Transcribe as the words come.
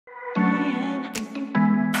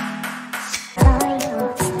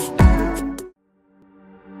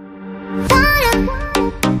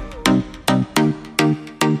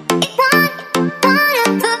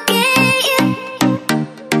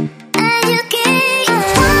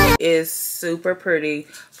Is super pretty.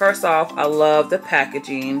 First off, I love the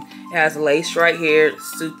packaging. It has lace right here,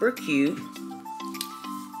 super cute.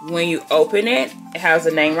 When you open it, it has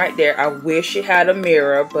a name right there. I wish it had a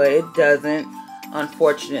mirror, but it doesn't,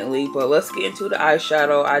 unfortunately. But let's get into the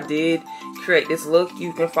eyeshadow. I did create this look.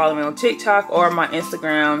 You can follow me on TikTok or my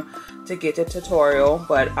Instagram to get the tutorial.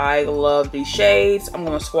 But I love these shades. I'm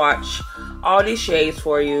going to swatch all these shades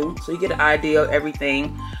for you so you get an idea of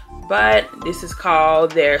everything. But this is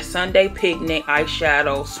called their Sunday Picnic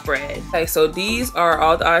eyeshadow spread. Okay, so these are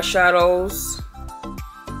all the eyeshadows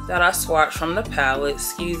that I swatched from the palette.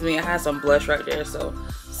 Excuse me, I had some blush right there, so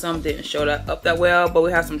some didn't show that up that well. But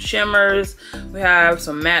we have some shimmers, we have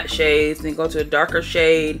some matte shades, then go to a darker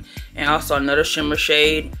shade, and also another shimmer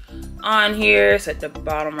shade on here. It's at the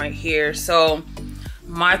bottom right here. So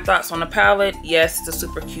my thoughts on the palette, yes, it's a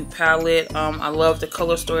super cute palette. I love the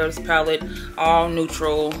color story of this palette. All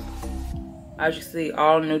neutral, as you see,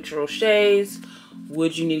 all neutral shades.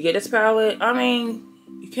 Would you need to get this palette? I mean,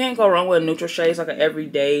 you can't go wrong with a neutral shade. It's like an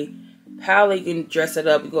everyday palette. You can dress it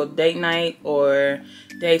up. You go date night or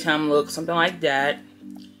daytime look, something like that.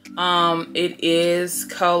 It is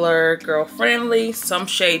color girl friendly. Some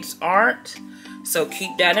shades aren't, so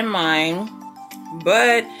keep that in mind.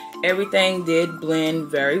 But everything did blend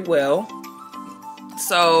very well.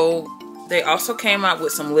 So they also came out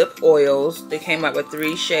with some lip oils. They came out with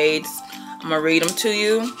 3 shades. I'm gonna read them to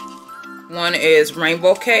you. One is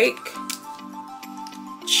Rainbow Cake,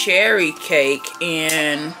 Cherry Cake,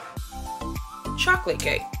 and Chocolate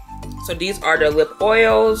Cake. So these are the lip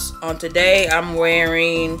oils. On today, I'm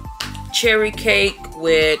wearing Cherry Cake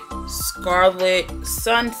with Scarlet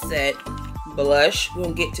Sunset blush.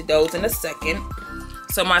 We'll get to those in a second.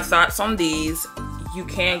 So my thoughts on these, you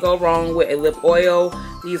can't go wrong with a lip oil.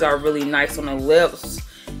 These are really nice on the lips.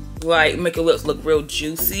 Like, make your lips look real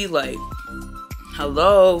juicy, like,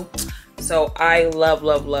 hello. So I love,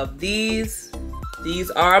 love, love these.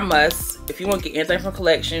 These are a must. If you want to get anything from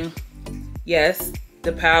collection, yes,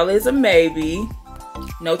 the palette is a maybe.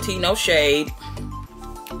 No tea, no shade.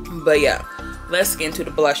 But yeah, let's get into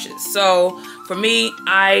the blushes. So for me,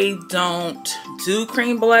 I don't do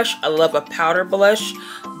cream blush. I love a powder blush,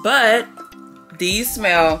 but these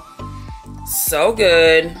smell so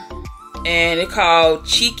good, and they're called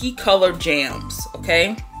Cheeky Color Jams.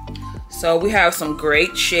 Okay, so we have some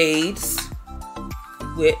great shades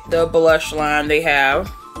with the blush line they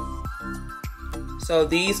have. So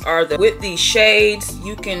these are with these shades,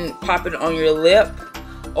 you can pop it on your lip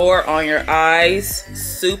or on your eyes.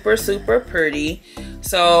 Super, super pretty.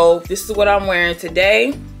 So this is what I'm wearing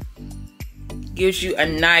today. Gives you a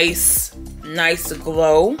nice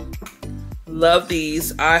glow. Love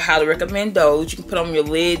these. I highly recommend those. You can put on your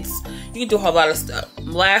lids. You can do a whole lot of stuff.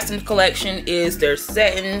 Last in the collection is their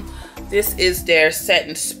satin. This is their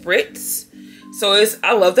satin spritz. So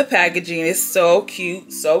I love the packaging. It's so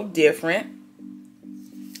cute, so different.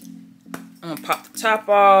 I'm gonna pop the top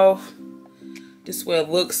off. This is what it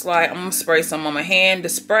looks like. I'm gonna spray some on my hand. The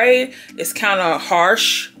spray is kind of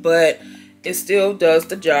harsh, but it still does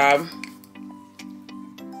the job.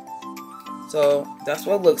 So that's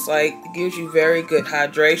what it looks like. It gives you very good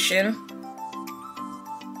hydration.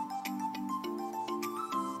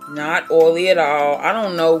 Not oily at all. I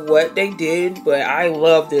don't know what they did, but I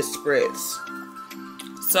love this spritz.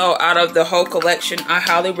 So out of the whole collection, I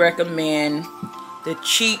highly recommend the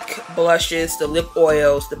cheek blushes, the lip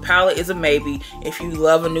oils. The palette is a maybe if you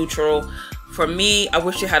love a neutral. For me, I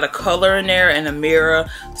wish it had a color in there and a mirror,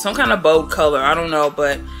 some kind of bold color. I don't know,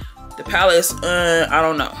 but the palette is I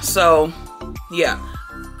don't know. So yeah,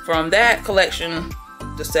 from that collection,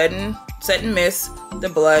 the satin mist, the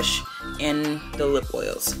blush, and the lip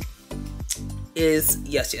oils is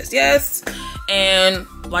yes, yes, yes. And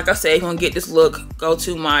like I said, if you want to get this look, go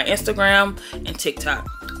to my Instagram and TikTok.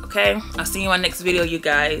 Okay, I'll see you in my next video, you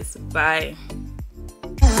guys. Bye.